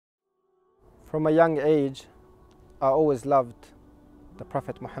From a young age, I always loved the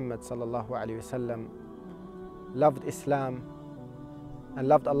Prophet Muhammad sallallahu alaihi wasallam, loved Islam, and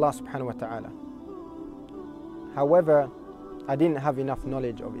loved Allah subhanahu wa ta'ala. However, I didn't have enough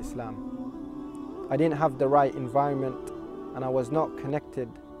knowledge of Islam. I didn't have the right environment, and I was not connected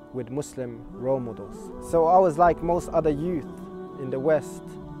with Muslim role models. So I was like most other youth in the West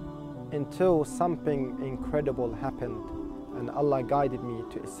until something incredible happened and Allah guided me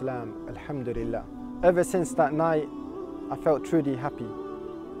to Islam, alhamdulillah. Ever since that night, I felt truly happy.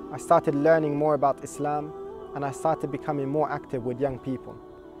 I started learning more about Islam and I started becoming more active with young people.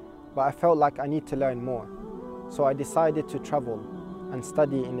 But I felt like I need to learn more. So I decided to travel and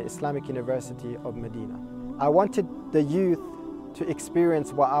study in the Islamic University of Medina. I wanted the youth to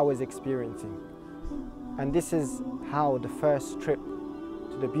experience what I was experiencing. And this is how the first trip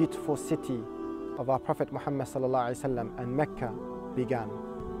to the beautiful city of our Prophet Muhammad and Mecca began.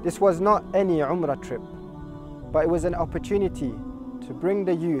 This was not any Umrah trip, but it was an opportunity to bring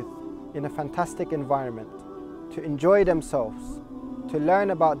the youth in a fantastic environment, to enjoy themselves, to learn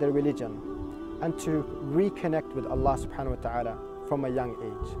about their religion, and to reconnect with Allah subhanahu wa ta'ala from a young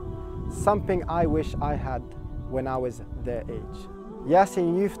age. Something I wish I had when I was their age.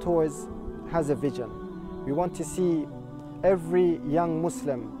 Yaseen Youth Tours has a vision. We want to see every young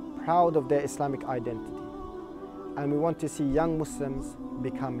Muslim proud of their Islamic identity. And we want to see young Muslims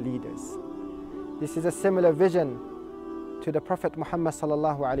become leaders. This is a similar vision to the Prophet Muhammad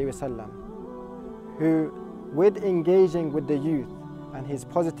sallallahu alaihi wasallam, who, with engaging with the youth and his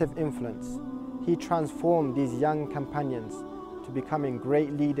positive influence, he transformed these young companions to becoming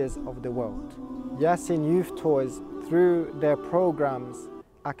great leaders of the world. Yaseen Youth Tours, through their programs,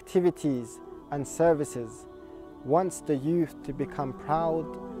 activities and services, wants the youth to become proud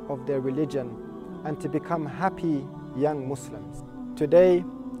of their religion and to become happy young Muslims. Today,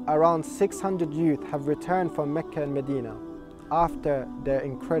 around 600 youth have returned from Mecca and Medina after their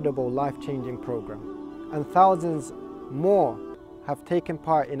incredible life-changing program. And thousands more have taken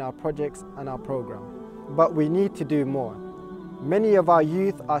part in our projects and our program. But we need to do more. Many of our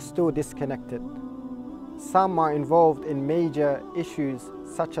youth are still disconnected. Some are involved in major issues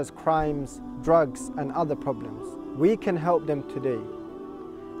such as crimes, drugs, and other problems. We can help them today.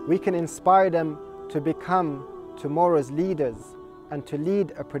 We can inspire them to become tomorrow's leaders and to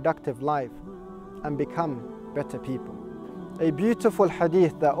lead a productive life and become better people. A beautiful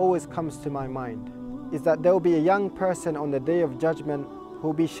hadith that always comes to my mind is that there will be a young person on the Day of Judgment who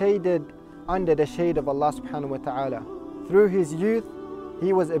will be shaded under the shade of Allah subhanahu wa ta'ala. Through his youth,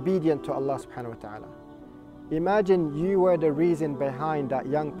 he was obedient to Allah subhanahu wa ta'ala. Imagine you were the reason behind that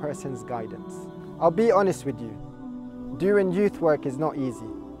young person's guidance. I'll be honest with you, doing youth work is not easy.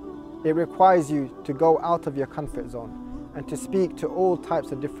 It requires you to go out of your comfort zone and to speak to all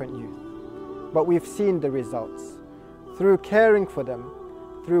types of different youth. But we've seen the results. Through caring for them,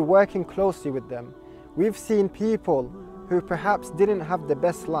 through working closely with them, we've seen people who perhaps didn't have the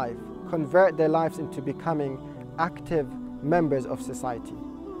best life convert their lives into becoming active members of society.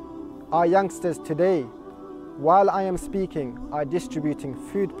 Our youngsters today, while I am speaking, are distributing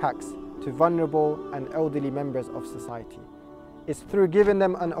food packs to vulnerable and elderly members of society. It's through giving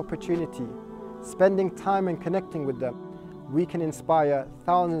them an opportunity, spending time and connecting with them, we can inspire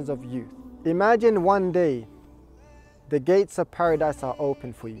thousands of youth. Imagine one day the gates of paradise are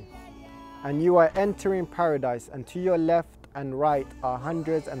open for you and you are entering paradise, and to your left and right are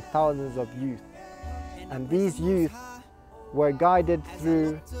hundreds and thousands of youth. And these youth were guided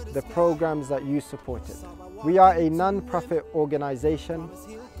through the programs that you supported. We are a non-profit organization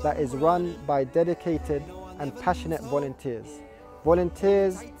that is run by dedicated and passionate volunteers.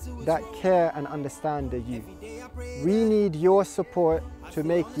 Volunteers that care and understand the youth. We need your support to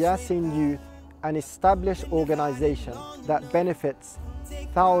make Yaseen Youth an established organization that benefits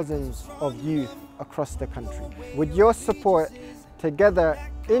thousands of youth across the country. With your support, together,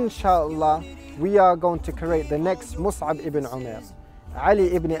 inshallah, we are going to create the next Mus'ab ibn Umair,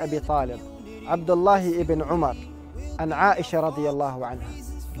 Ali ibn Abi Talib, Abdullah ibn Umar, and Aisha radiyallahu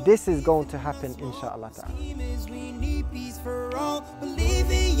anha. This is going to happen, inshallah ta'ala. We need peace for all.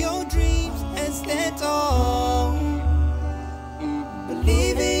 Believe in your dreams and stand tall.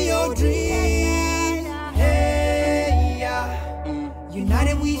 Believe in your dreams. Hey, yeah.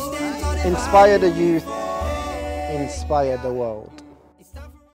 United we stand tall. Inspire the youth, inspire the world.